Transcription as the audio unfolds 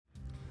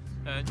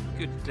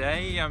Good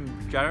day,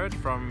 I'm Jared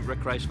from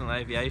Recreational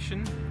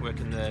Aviation, work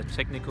in the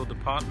technical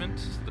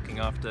department, looking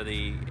after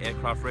the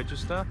aircraft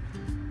register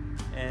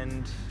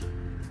and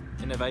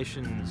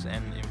innovations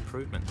and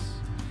improvements.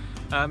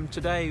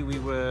 Today we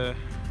were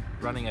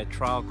running a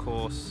trial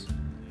course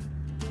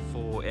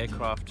for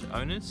aircraft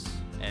owners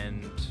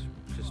and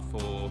just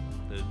for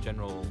the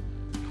general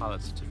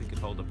pilot certificate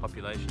holder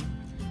population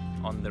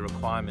on the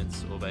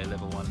requirements of a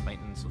level 1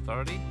 maintenance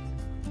authority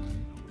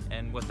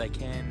and what they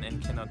can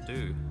and cannot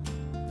do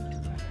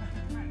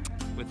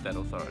with that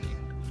authority.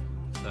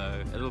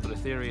 So a little bit of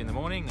theory in the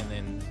morning and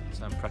then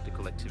some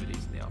practical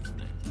activities in the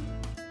afternoon.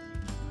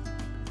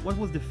 What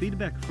was the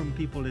feedback from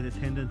people that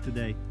attended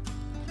today?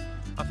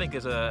 I think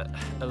there's a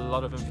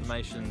lot of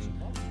information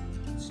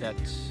that,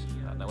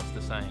 I don't know what's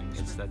the saying,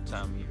 it's that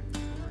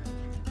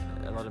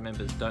a lot of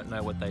members don't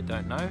know what they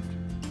don't know,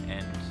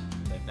 and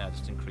they've now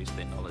just increased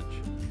their knowledge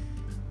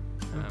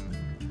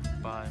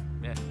by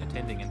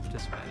attending and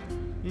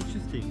participating.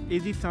 Interesting.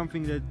 Is this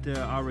something that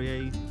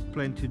RAA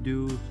plan to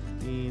do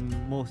in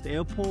most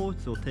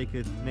airports or take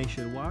it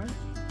nationwide?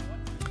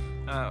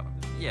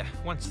 Yeah,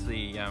 once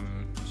the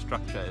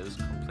structure is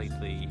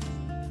completely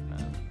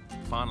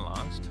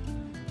finalised,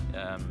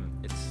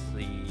 it's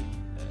the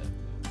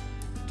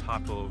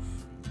type of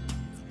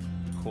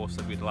course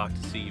that we'd like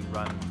to see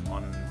run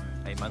on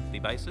a monthly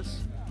basis.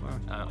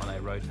 Wow. On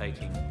a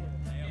rotating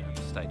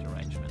state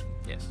arrangement,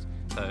 yes.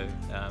 So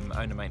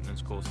owner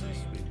maintenance courses,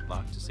 we'd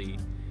like to see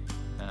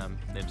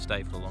them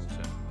stay for the long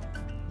term.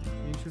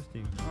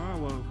 Interesting.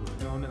 Well,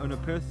 on a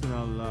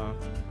personal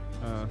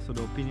sort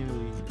of opinion,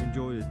 we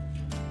enjoyed it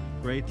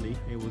greatly.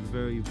 It was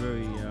very,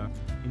 very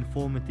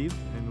informative,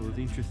 and it was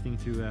interesting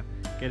to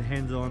get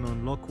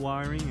hands-on lock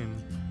wiring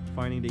and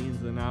finding the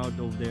ins and outs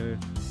of their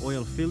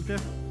oil filter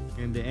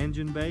and the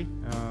engine bay.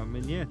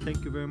 And yeah,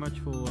 thank you very much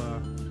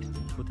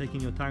for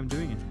taking your time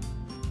doing it.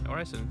 All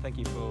right, and thank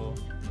you for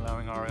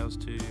allowing RLs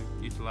to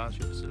utilise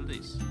your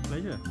facilities.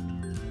 Pleasure.